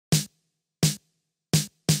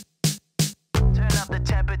the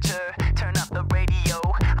temperature, turn up the radio.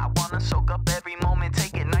 I wanna soak up every moment,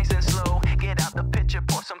 take it nice and slow. Get out the pitcher,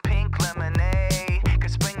 pour some pink lemonade.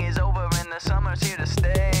 Cause spring is over and the summer's here to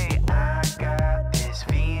stay. I got this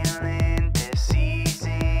feeling, this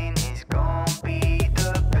season is gonna be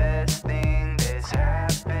the best thing that's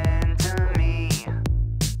happened to me.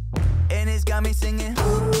 And it's got me singing.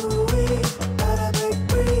 Ooh-wee, gotta break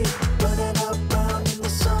free, running around in the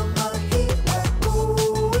summer heat. Like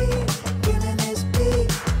ooh-wee, feeling this beat,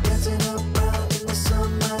 dancing around in the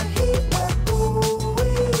summer heat. Like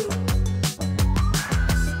ooh-wee,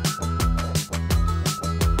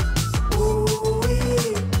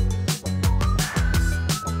 ooh-wee.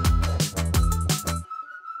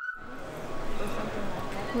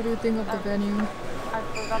 What do you think of the venue?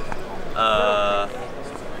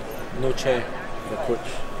 No chair for coach.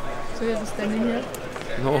 So you have to stand in here?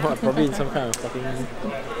 No, probably in some kind of fucking.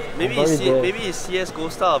 Maybe it's CS:GO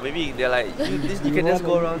style. Maybe they're like you can just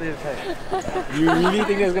go around there. You really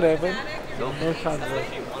think that's gonna happen? No. No chance. Bro.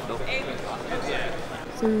 No.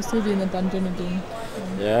 So you'll still be in the dungeon again?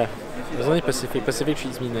 Yeah. There's only Pacific. Pacific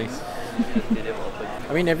treats me nice.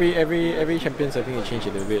 I mean, every champions I think they changed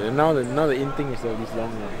it a little bit. And now the in thing is these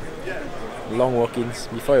long walk-ins.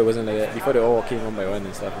 Before it wasn't like that. Before they all walk in one by one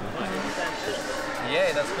and stuff.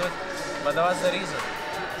 Yeah, that's good. But that was the reason.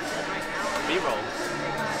 B-roll.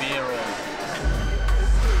 B-roll.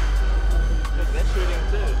 Look, they're shooting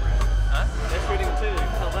too. Huh? They're shooting too.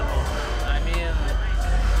 Tell them all. I mean,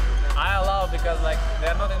 I allow because like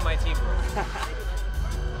they're not in my team. I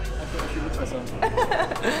should look for some.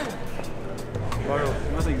 Borrow.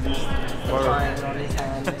 It must exist. Borrow. On his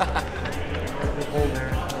hand. The holder.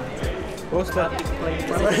 Go start.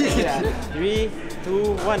 3,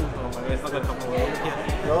 2, 1. Oh my god, it's not gonna come away.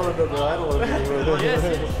 No, I don't want to. Yes.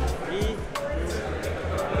 3.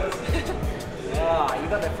 Oh, you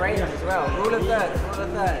got the frames as well. Rule of thirds, rule of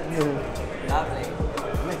thirds. Lovely.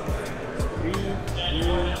 3, 2,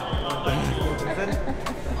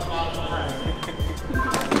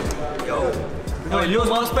 1. Yo. No, Leo's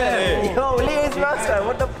mouse pad. Yo, Leo's mouse pad.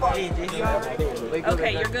 What the fuck?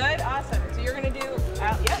 Okay, you're good? Awesome. So you're gonna do,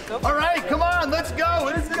 yeah, go for it. All right, come on, let's go.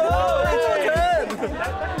 Let's go.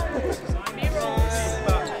 B-roll.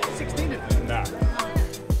 16 of them. Nah.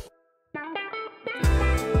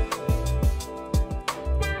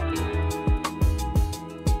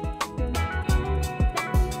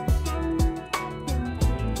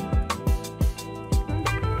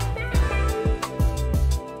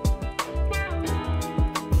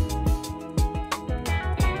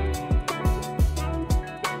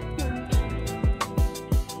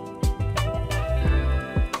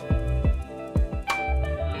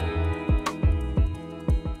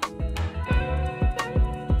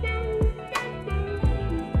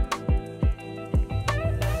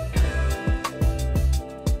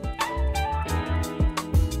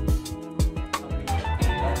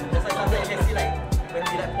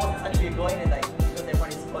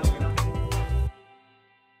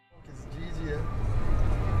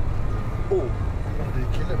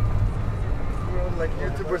 Like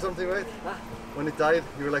YouTube or something, right? Huh? When it died,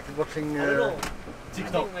 you were like watching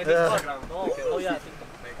TikTok. Oh yeah,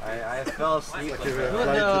 I fell asleep.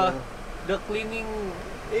 Like, the cleaning.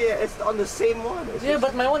 Yeah, it's on the same one. Yeah,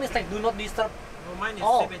 but my one is like do not disturb. No, mine is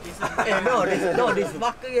Oh. Jason. No, this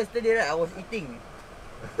fucker yesterday, right, I was eating.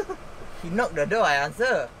 He knocked the door, I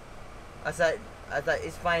answer. I was like,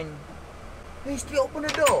 it's fine. He still open the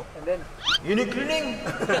door. And then, unit cleaning.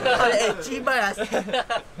 Hey, chibai.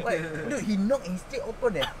 Wait, dude, he knocked and he still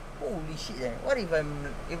open it. Holy shit, eh. What if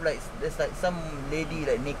like there's like some lady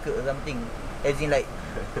like naked or something? As in like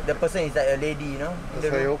the person is like a lady, you know?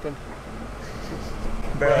 that's why you open.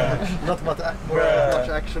 Bruh. Not much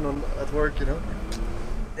action at work, you know?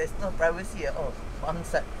 There's no privacy at all.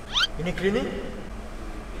 Bangsat. Unit cleaning?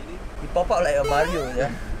 He pop out like a Mario,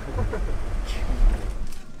 yeah.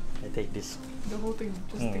 I take this. The whole thing,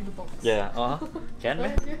 just take the box. Yeah, Can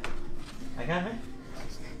me? Yeah. I can me?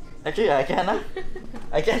 Actually, I can, huh?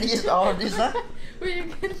 I can eat all of this, huh? Wait,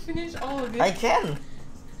 you can finish all of it? I can!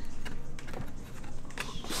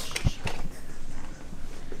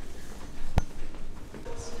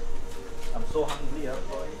 I'm so hungry,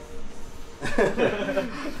 boy.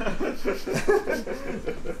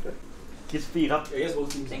 Kiss free, huh?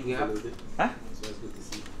 Thank you. Huh?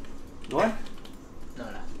 What? No.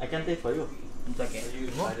 I can take for you. It's okay.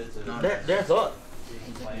 There's all.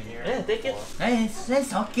 Yeah, take it. Hey,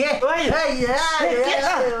 it's okay. Wait. Hey, yeah.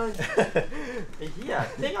 Here,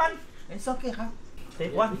 take one. It's okay, huh?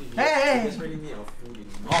 Take one. Hey. I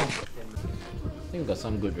think we got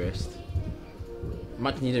some good rest.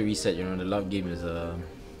 Much needed reset, you know. The love game is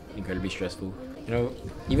incredibly stressful. You know,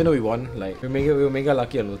 even though we won, like we were mega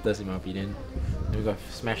lucky on Lotus in my opinion. And we got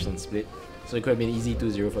smashed on split. So it could have been easy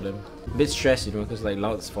 2-0 for them. A bit stressed, you know, because like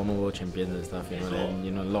Loud's former world champions and stuff, you know, and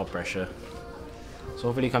you know, a lot of pressure. So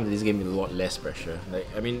hopefully come to this game with a lot less pressure. Like,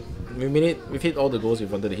 I mean, we've hit all the goals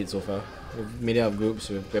we've wanted to hit so far. We've made it out of groups,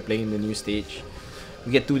 we're playing in the new stage.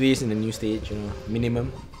 We get 2 days in the new stage, you know,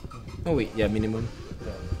 minimum. Oh wait, yeah, minimum.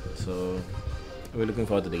 So we're looking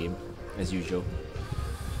forward to the game, as usual.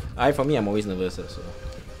 For me, I'm always nervous, so.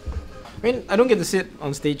 I mean, I don't get to sit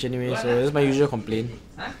on stage anyway, so that's my usual complaint.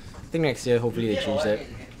 I think next year, hopefully they change that.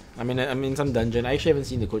 I mean, I'm in some dungeon. I actually haven't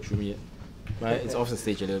seen the coach room yet, but it's off the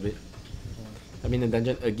stage a little bit. I'm in the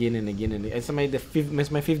dungeon again and again and again. It's my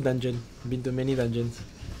 5th dungeon. Been to many dungeons,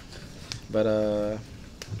 but at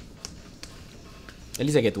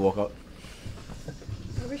least I get to walk out.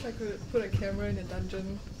 I wish I could put a camera in a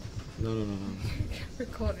dungeon. No.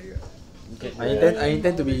 Record you. I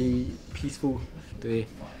intend to be peaceful today.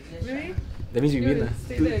 Really? That means we win.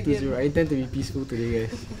 Say that again. 2-0. I intend to be peaceful today,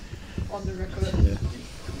 guys. On the record. Yeah.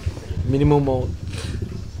 Minimal mode.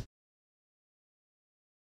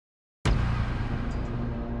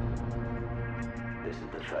 This is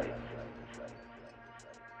the fight.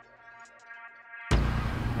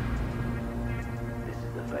 This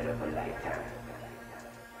is the fight of a lifetime.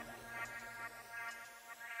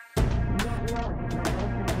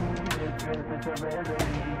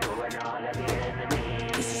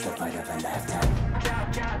 This is the fight of a lifetime.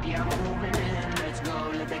 Chop, yeah, I'm moving in. Let's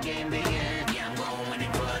go, let the game begin. Yeah, I'm going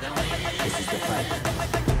in for the win. This is the fight.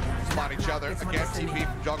 Spot each other. Again, TP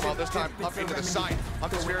from Juggernaut this time up into the side.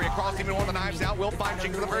 Hunter's Fury across, even one of the knives out. Will find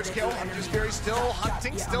Jing for the first kill. Hunter's Fury still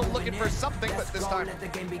hunting, still looking for something, but this time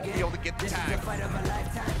he'll be able to get the tag.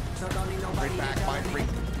 Straight back, find three.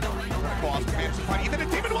 Across, manages to find Ethan,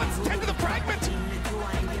 and Demon wants 10 to the fragment.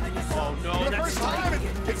 Oh no, For the first time,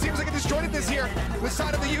 it seems like it disjointed this here. The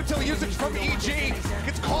side of the util usage from EG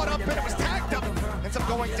gets caught up and it was tagged up. Ends up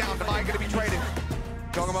going down. Divine going to be traded.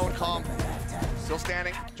 Jogamo and Calm still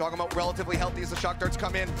standing. Jogamo relatively healthy as the shock darts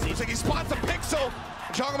come in. Looks like he spots a pixel.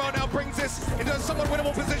 Jogamo now brings this into a somewhat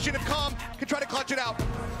winnable position if Calm can try to clutch it out.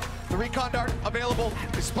 The recon dart available.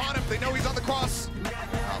 They spot him. They know he's on the cross.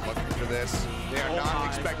 Not looking for this. They are not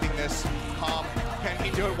expecting this. Calm. Can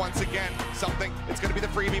he do it once again? Something. It's going to be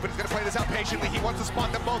the freebie, but he's going to play this out patiently. He wants to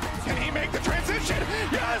spot them both. Can he make the transition?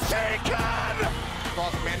 Yes, he can!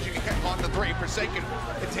 Cross managing to get on the 3. Forsaken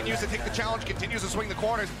continues to take the challenge, continues to swing the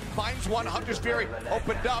corners. Finds one. Hunter's Fury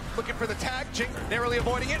opened up, looking for the tag. Jing narrowly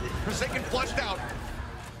avoiding it. Forsaken flushed out.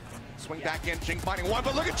 Swing back in, Jing finding one,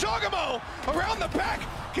 but look at Jogamo around the back.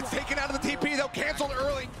 Gets taken out of the TP, though canceled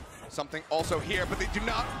early. Something also here, but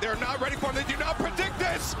they're not ready for him. They do not predict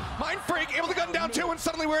this. Mind Freak able to gun down 2, and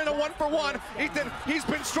suddenly we're in a 1-for-1. Ethan, he's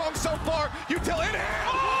been strong so far. Util in hand.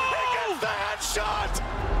 Oh! He gets the headshot.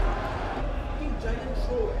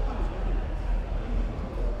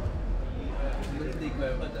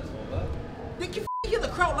 They can hear the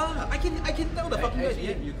crowd lah. I can tell the fucking guys.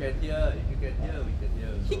 If you can hear, we can hear.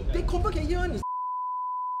 They confirm can hear one.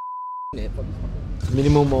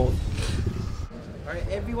 Minimal mode. Alright,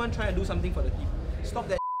 everyone try to do something for the team. Stop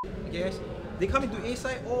that, okay guys? They come into A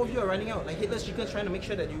side, all of you are running out. Like Headless Chickens trying to make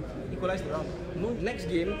sure that you equalize the round. No, next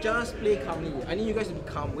game, just play calmly. I need you guys to be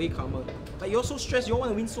calm, way calmer. Like you're so stressed, you all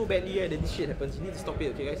want to win so badly that this shit happens. You need to stop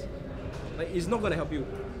it, okay guys? Like it's not gonna help you.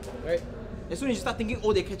 Right? As soon as you start thinking,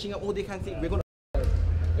 oh they're catching up, oh they can't think, we're gonna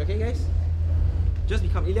okay guys? Just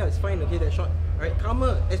become Ilya, it's fine, okay, that shot. Alright,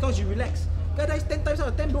 calmer, as long as you relax. Guy dies 10 times out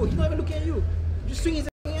of 10, bro. He's not even looking at you. Just swing his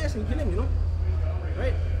ass and kill him, you know?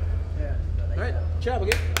 Right? Yeah. Alright, cheer up,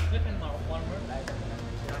 okay?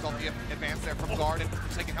 There's all the advance there from Guard, and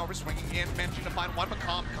Forsaken, however, swinging in, managing to find one.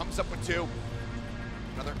 McComb comes up with 2.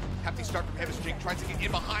 Another hefty start from him as Jing tries to get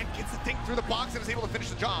in behind, gets the dink through the box, and is able to finish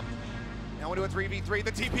the job. Now into a 3v3,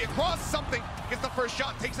 the TP across something, gets the first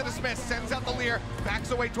shot, takes a dismiss, sends out the leer, backs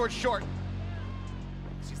away towards short.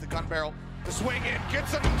 Sees the gun barrel, the swing in,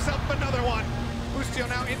 gets himself another one. Bustio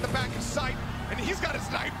now in the back of sight, and he's got his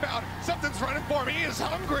knife out. Something's running for him, he is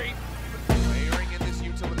hungry. Layering in this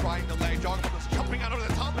util with trying to lay. Joggernaut jumping out over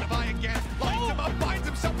the top of the eye again, lines him up, finds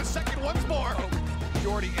himself a second once more.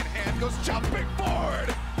 Jordy in hand, goes jumping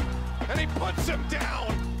forward, and he puts him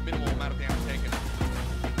down. Minimal amount of damage taken.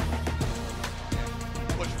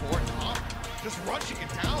 Push forward, Tom just rushing it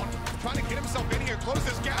down, trying to get himself in here, close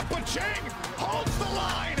this gap, but Ching holds the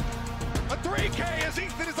line. A 3K as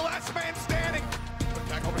Ethan is the last man standing. Put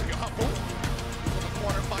back over to Yohapu. From the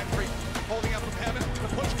corner, find Freak holding up from heaven. The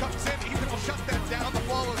push comes in, Ethan will shut that down. The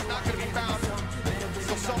wall is not going to be found.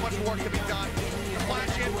 Still so much work to be done.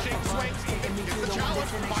 flash in, Jing swings, Ethan gets the challenge,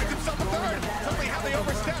 finds himself a third. Suddenly how they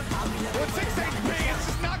overstep. With 6 HP, it's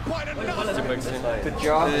just not quite enough. Good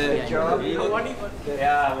job. Good job.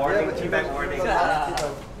 Yeah, warning, teabag warning.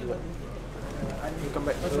 Come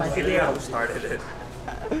back. Ilya started it.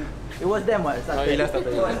 It was them, what? Ilya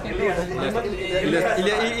started.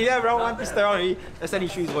 Ilya round 1 pissed around already. That's when he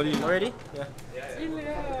threw his volume. Already? Yeah.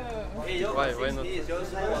 Why not?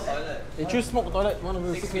 They choose smoke toilet, one of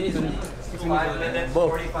the 6 minutes only. 6 minutes.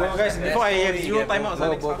 Both. Well, guys, before I have 0 timeouts.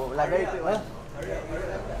 Like very quick, what?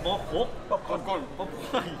 Popcorn.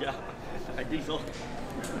 Yeah, I think so.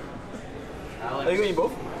 Are you going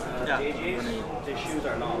both? Yeah. The shoes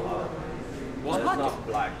are not allowed. What? Not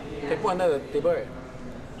black. They put under the table, right?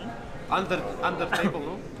 Under the table,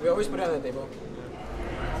 no? We always put it on the table.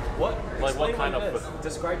 What? Like what kind of food?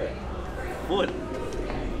 Describe it. Food.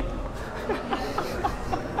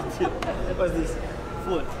 What's this?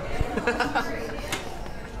 Food.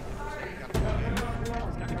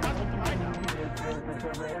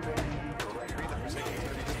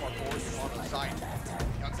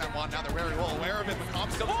 Now they're very well aware of it.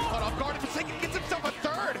 McComb's still caught off guard. Forsaken gets himself a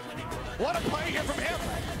third. What a play here from him.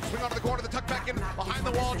 Swing onto the corner, the tuck back in behind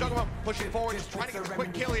the wall. Juggernaut pushing forward, just trying to get a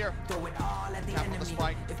quick kill here. Tap on the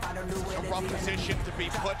spike. A rough position to be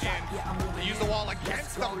put in. They use the wall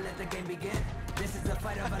against them.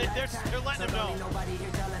 They're letting him know.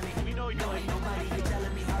 We know you're like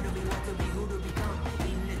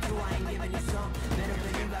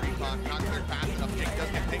Not fast enough. Jake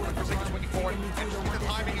does get taken for Forsaken swinging forward. And just the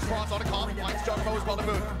timing, he's crossed on a comp. Finds Juggernaut as well to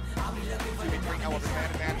move. 2v3, however,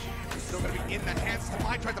 man advantage. Still going to be in the hands.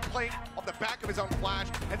 Mine tries to play off the back of his own flash.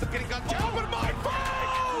 Ends up getting gunned down, but Mine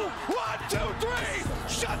break! 1, 2, 3!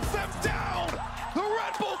 Shuts them down! The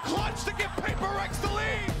Red Bull clutch to give Paper Rex the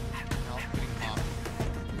lead! Now getting popped.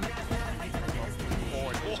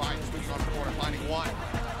 Forward, Mine swings on the corner, finding one.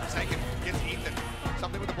 Forsaken gets Ethan.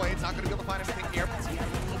 Something with the blades, not going to be able to find anything here.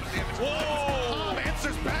 Whoa!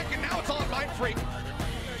 Answers back, and now it's all Mind Freak.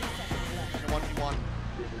 1v1.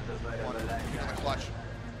 On the clutch.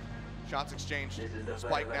 Shots exchanged.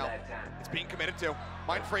 Spike now. It's being committed to.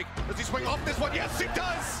 Mind Freak. Does he swing off this one? Yes, he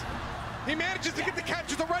does! He manages to get the catch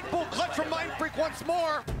with the Red Bull clutch from Mind Freak once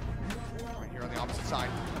more. Right here on the opposite side.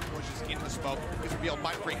 Pushes in the smoke. Is revealed.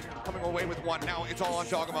 Mind Freak coming away with one. Now it's all on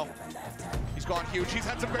Jogamo. He's gone huge. He's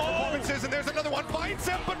had some great performances, and there's another one. Finds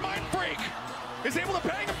him, but Mind Freak is able to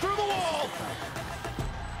bang him through the wall.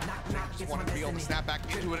 Just wanted to be able to snap back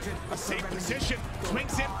into it. A safe position.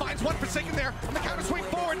 Swings in, finds one Forsaken there. On the counter swing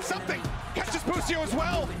forward, something. Catches Busio as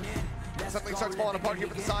well. Something starts falling apart here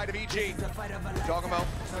for the side of EG. Jogamo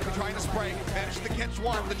going to be trying to spray. Manages to catch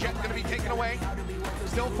one. The Jet's going to be taken away.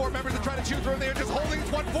 Still 4 members that try to chew through. They're just holding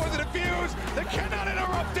this one for the defuse. They cannot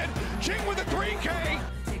interrupt it. Jing with a 3K.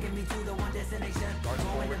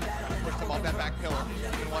 Push them off that back pillar.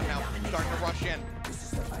 One now starting to rush in.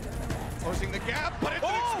 Closing the gap, but it's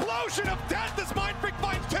an explosion of death as Mind Freak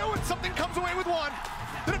finds 2 and something comes away with 1.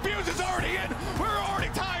 The defuse is already in. We're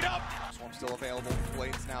already tied up. Swarm still available.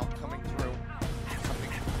 Blades now coming through.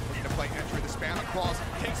 Something looking to play entry. The spam across.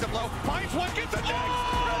 Takes him low. Finds one. Gets a dig.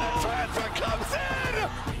 And the transfer comes in.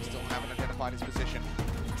 Still haven't identified his position.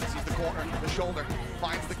 Sees the corner, the shoulder.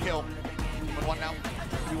 Finds the kill. One now.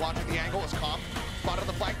 We watching the angle. It's calm. Spot on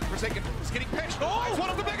the flank. Forsaken is getting pinched. Finds one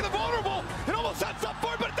of the back of the vulnerable. It almost sets up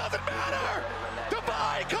for it, but it doesn't matter.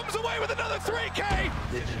 Divide comes away with another 3K.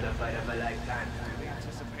 This is the fight of a lifetime.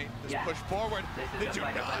 Anticipate this push forward. They do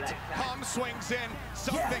not. Calm swings in.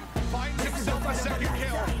 Something finds himself a second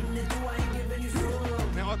kill.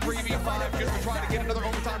 Now a 3v5 just to try to get another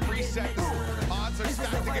overtime reset. The odds are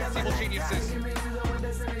stacked against Evil Geniuses.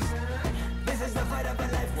 This is the fight of a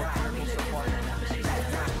lifetime.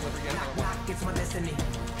 It's my destiny.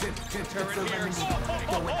 Drip, drip, drip, so let me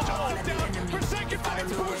Forsaken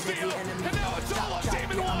finds Busio, and now it's all on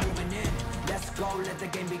Demon 1. Let's go, let the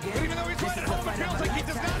game begin. But even though he's right at home, it feels like he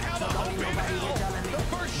does not have a home in hell. The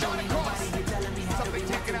first shot across. Something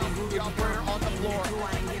taken out. The operator on the floor.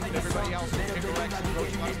 And everybody else in Rex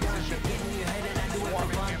approaching on his position.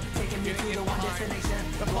 Swarming him. Getting in behind.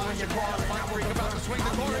 The flash across. Mind Freak about to swing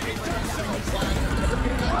the corner. He turns so flat.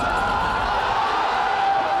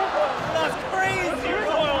 That's crazy!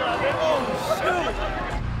 Oh, shoot!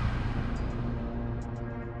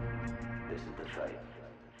 This is the fight.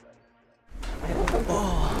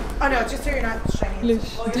 Oh no, just so you're not shining. Lish,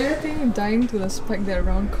 do you think dying to the spike that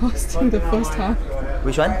round cost you the first half?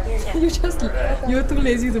 Which one? You were too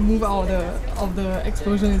lazy to move out of the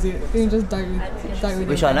explosion, is it? Then you just died with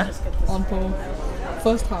Which it one, on pole.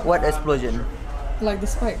 First half. What explosion? Like the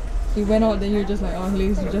spike. He went out, then you're just like, oh,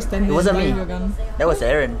 lazy, you just stand there. It wasn't me. Your gun. That was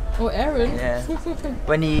Aaron. Oh, Aaron? Yeah.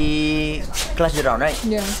 When he clutched it down, right?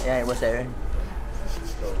 Yeah. Yeah, it was Aaron.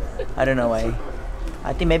 I don't know why.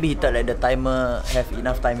 I think maybe he thought like the timer have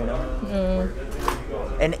enough time, you know.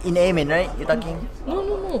 And in aiming, right? You're talking?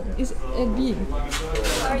 No. It's at B.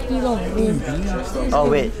 B long. Oh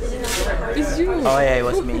wait. It's you. Oh yeah, it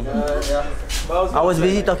was me. I was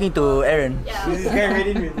busy talking to Aaron. This guy ran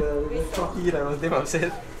in with the chalky that was damn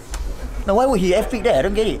upset. No, why would he F-pick that? I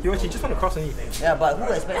don't get it. He just want to cross anything. Yeah, but who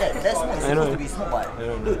expect that? That smoke is supposed to be smoke, what?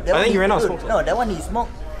 Dude, that I think he ran out of smoke. No, that one he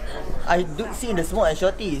smoked. I do see in the smoke and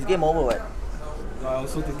shorty, it's game over, what? I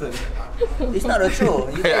was so tilted. It's not a show.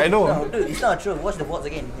 I know. No, dude, it's not a show. Watch the VODs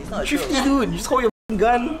again. It's not a show. 50, dude. You just hold your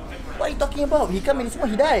gun. What are you talking about? He come in smoke,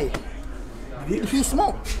 he died. He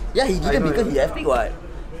smoked. Yeah, he didn't because he FP, what?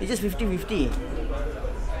 It's just 50-50.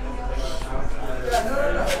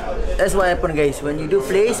 That's what happened, guys. When you do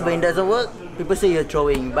plays but it doesn't work, people say you're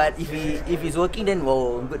throwing. But if it's working, then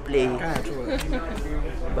whoa, good play.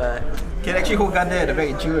 But can actually hold gun there at the back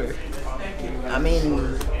and chill. I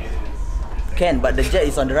mean, can, but the jet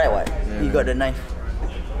is on the right, what? He got the knife.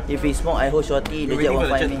 If he smoke, I hold shorty, the jet won't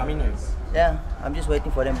find me. Yeah, I'm just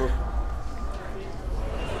waiting for them both.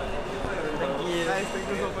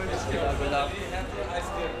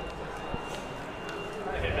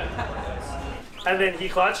 And then he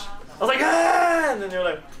clutched. I was like, ah! And then you're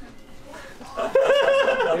like,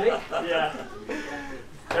 really? Yeah.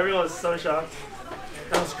 Everyone was so shocked.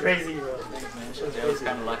 That was crazy, bro. That was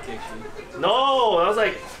kind of lucky, actually. No, I was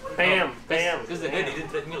like, bam, bam. Because the head didn't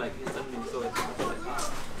threaten me like instantly, so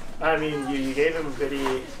I mean, you gave him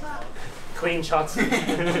pretty clean shots.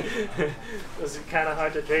 It was kind of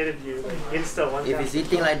hard to trade if you like, insta one. If it's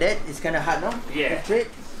hitting like that, it's kind of hard, no? Yeah. To trade.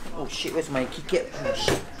 Oh shit, where's my key cap? Oh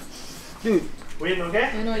shit. Dude. Win, okay?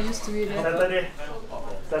 I know, I used to be there.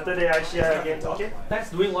 Saturday actually again, okay? That's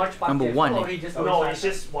doing large party. Number one. No, he's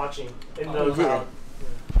just watching in the crowd.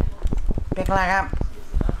 เป็นไรครับ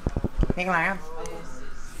เป็นไรครับ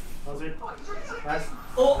Was it?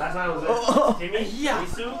 Last night was it? Timmy,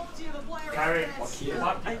 Isu, Karen,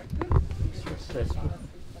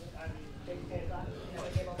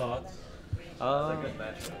 Thoughts?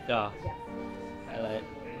 Yeah,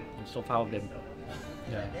 I'm so proud of them.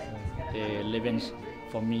 Yeah, they revenge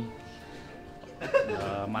for me.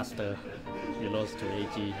 Master, we lost to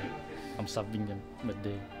AG. I'm subbing them, but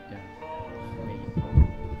they,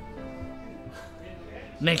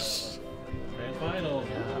 next. Grand final.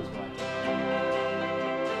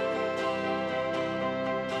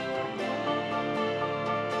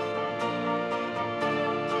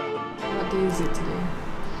 What day is it today?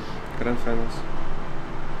 Grand finals.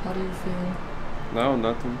 How do you feel? No,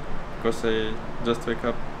 nothing. Because I just wake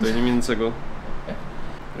up 20 minutes ago.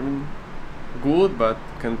 I mean, good, but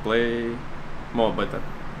can play more better.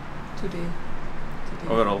 Today?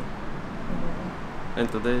 Overall. And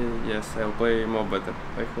today, yes, I'll play more better,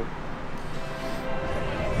 I hope.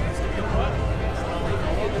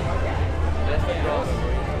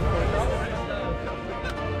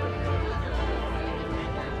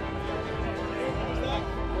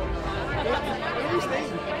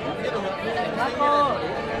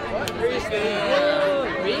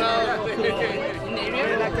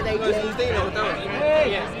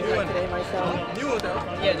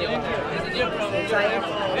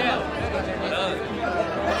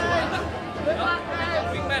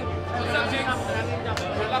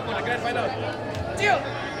 Cil,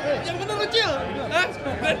 yang bener lu Cil, hah?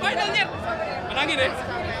 Grand finalnya, menangin deh.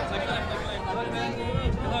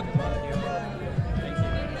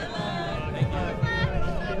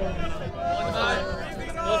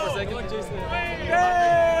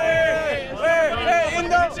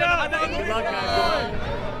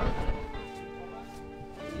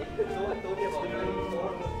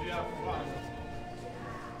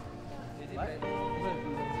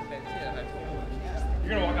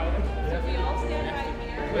 You're gonna walk out with him?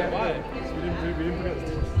 Wait, why? We didn't put it.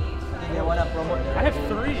 Yeah, wanna promote? I have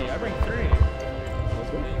 3. I bring 3.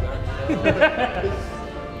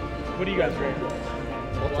 What do you guys rate?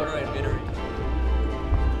 Water and Gatorade.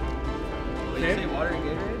 Did you say water and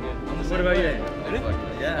Gatorade? What about you?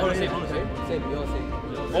 Yeah. All the same. Same. We all same.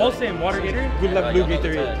 All same. Water Gatorade? Good luck, blue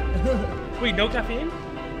Gatorade. Wait, no caffeine? No.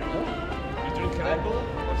 You drink Red Bull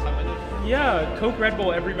or something? Yeah, Coke, Red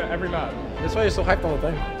Bull every map. That's why you're so hyped all the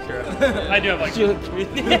time. Sure. I do have like. It's cool.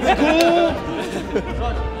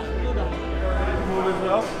 Move as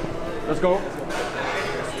well. Let's go.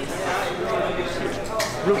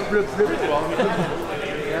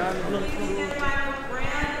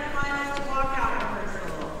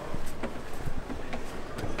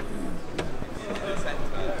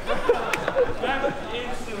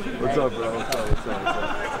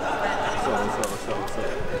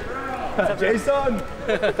 Jason!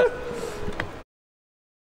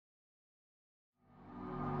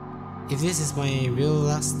 If this is my real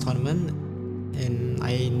last tournament and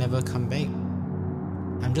I never come back,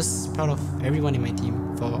 I'm just proud of everyone in my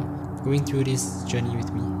team for going through this journey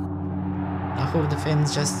with me. I hope the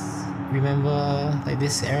fans just remember like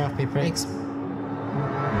this era of Paper X.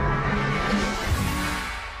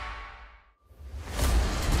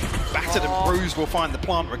 Battered and bruised will find the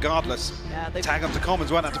plant regardless. Tag onto Com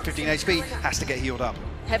as well, down to 15 HP, has to get healed up.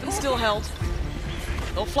 Heaven still held.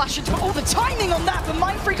 They'll flash into it. Oh, the timing on that, but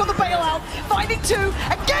Mind Freak on the bailout, finding two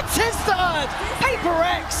and gets his third. Paper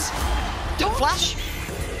X. Don't flash.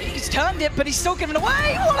 He's turned it, but he's still giving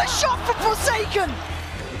away. What a shot from Forsaken.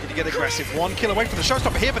 Looking to get aggressive. 1 kill away from the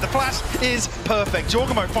showstopper here, but the flash is perfect.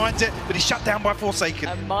 Jorgamo finds it, but he's shut down by Forsaken.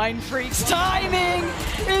 And Mind Freak's timing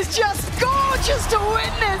is just gorgeous to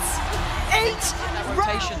witness. 8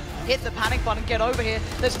 rotation. Hit the panic button, get over here.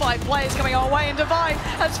 There's 5 players coming our way, and Divine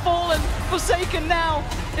has fallen. Forsaken now.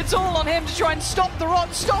 It's all on him to try and stop the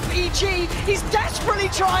rot, stop EG. He's desperately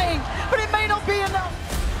trying, but it may not be enough.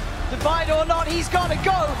 Divine or not, he's gotta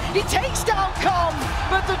go. He takes down Com,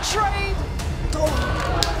 but the trade.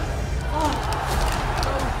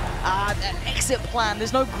 An exit plan.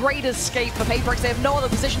 There's no great escape for Paper X. They have no other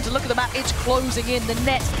position to look at the map. It's closing in. The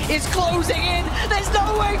net is closing in. There's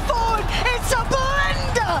no way forward. It's a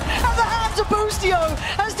blender at the hands of Boostio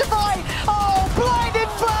as Divine, blinded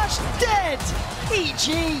flash, dead.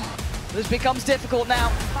 EG. This becomes difficult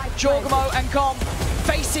now. Jorgamo and Com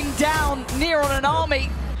facing down near on an army.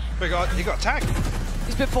 He got tagged.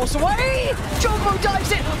 He's been forced away. Jorgamo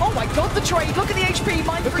dives in. Oh my god, the trade. Look at the HP.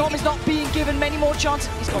 Com is not being given many more chances.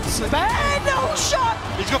 He's got the slip. And no shot.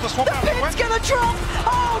 He's got the swap out. The pin's gonna drop.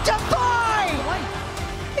 Oh, Divine.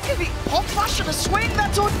 It could be pop flash and a swing.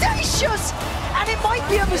 That's audacious. And it might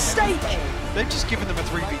be a mistake. They've just given them a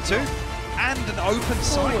 3v2 and an open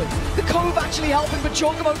side. The Cove actually helping, but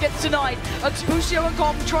Jorgamo gets denied. It's Boostio and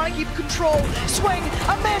Com trying to keep control. Swing,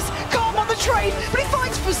 a miss. Com on the trade, but he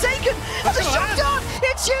finds Forsaken. And the shot done.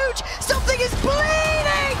 It's huge. Something is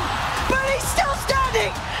bleeding, but he's still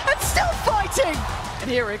standing and still fighting. And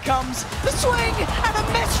here it comes. The swing and a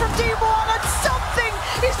miss from D1, and something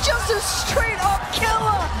is just a straight up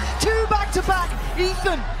killer. 2 back-to-back.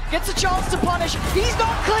 Ethan gets a chance to punish. He's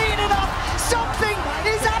not clean enough. Something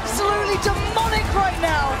is absolutely demonic right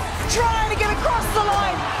now. Trying to get across the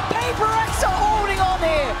line. Paper X are holding on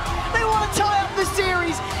here. They want to tie up the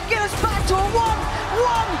series. Get us back to a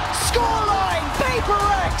 1-1 scoreline. Paper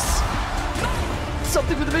X.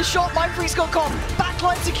 Something with a missed shot. Mind Freak's got Com.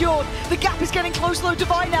 Backline secured. The gap is getting close though.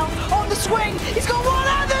 Divine now on the swing. He's got 1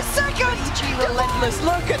 and a second. EG relentless.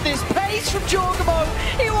 Look at this pace from Jorgamo.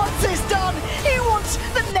 He wants this done. He wants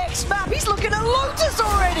the next map. He's looking at Lotus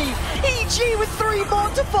already. EG with 3 more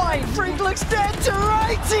to find. Freak looks dead to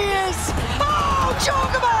rights. He is. Oh,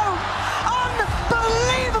 Jorgamo!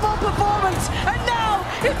 Unbelievable performance. And now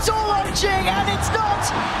it's all on Jing, and it's not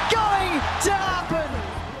going to happen.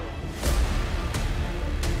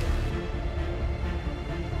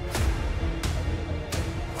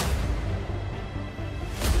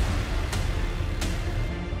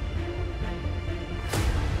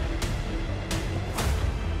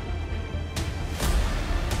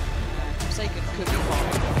 Could be fine.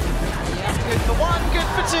 Yeah, good for 1, good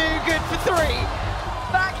for 2, good for 3.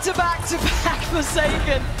 Back to back to back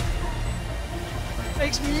Forsaken.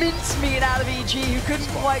 Makes mincemeat out of EG, who couldn't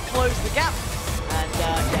quite close the gap. And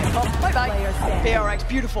yeah, Com, bye-bye. PRX,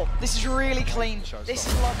 beautiful. This is really clean. This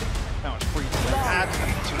is lovely. Now it's free to add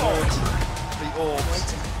towards the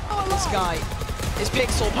orbs. Oh, this guy is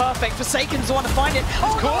Pixel, perfect. Forsaken's the one to find it.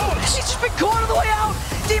 Oh, no! He's just been caught on the way out.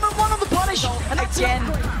 Demon 1 on the punish. And again,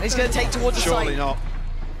 he's going to take towards the side. Surely not.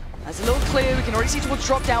 That's a little clear. We can already see towards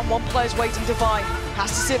drop down. 1 player's waiting. Divine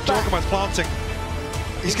has to sit back. Jorgamo's planting.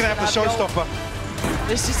 He's going to have the showstopper.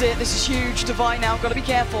 This is it. This is huge. Divine now. Got to be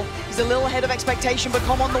careful. He's a little ahead of expectation, but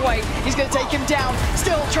Com on the way. He's going to take him down.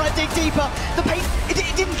 Still trying to dig deeper. The paint, it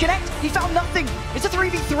didn't connect. He found nothing. It's a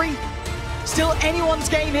 3v3. Still anyone's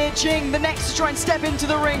game here. Jing, the next to try and step into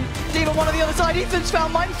the ring. Demon 1 on the other side. Ethan's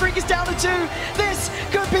found. Mind Freak is down to 2. This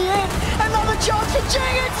could be it. Another chance for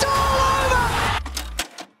Jing. It's all over.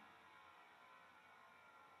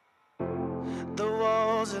 The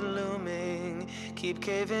walls are looming, keep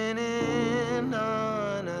caving in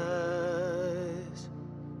on us.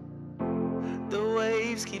 The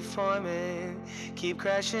waves keep forming, keep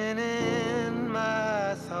crashing in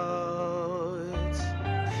my thoughts.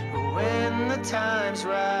 When the time's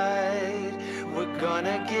right, we're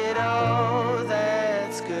gonna get all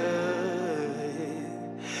that's good.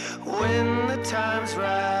 When the time's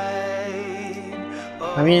right,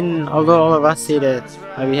 I mean, although all of us say that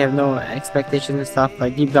we have no expectations and stuff,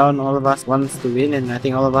 like deep down all of us wants to win, and I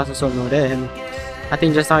think all of us also know that. And I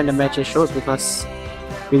think just now in the match it showed, because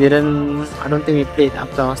I don't think we played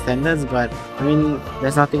up to our standards, but I mean,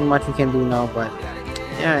 there's nothing much we can do now. But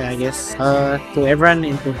yeah, I guess to everyone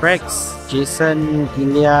in Prex, Jason,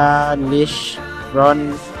 Ilya, Lish,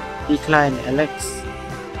 Ron, Tikla and Alex,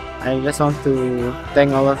 I just want to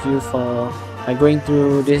thank all of you for going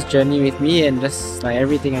through this journey with me, and just like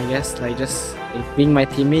everything, I guess, like just being my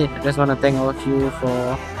teammate. I just want to thank all of you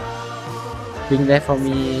for being there for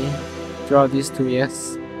me throughout these 2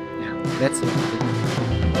 years. Yeah, that's it.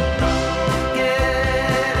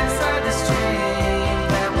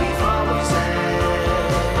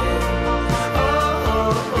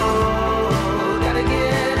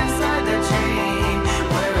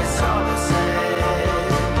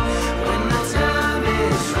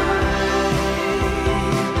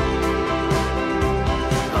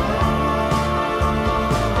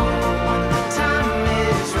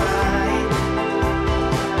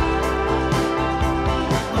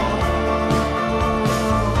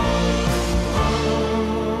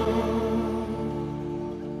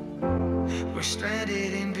 We're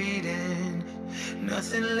stranded and beaten,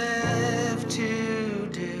 nothing left to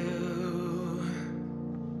do.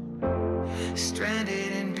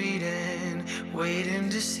 Stranded and beaten, waiting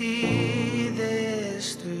to see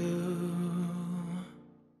this through.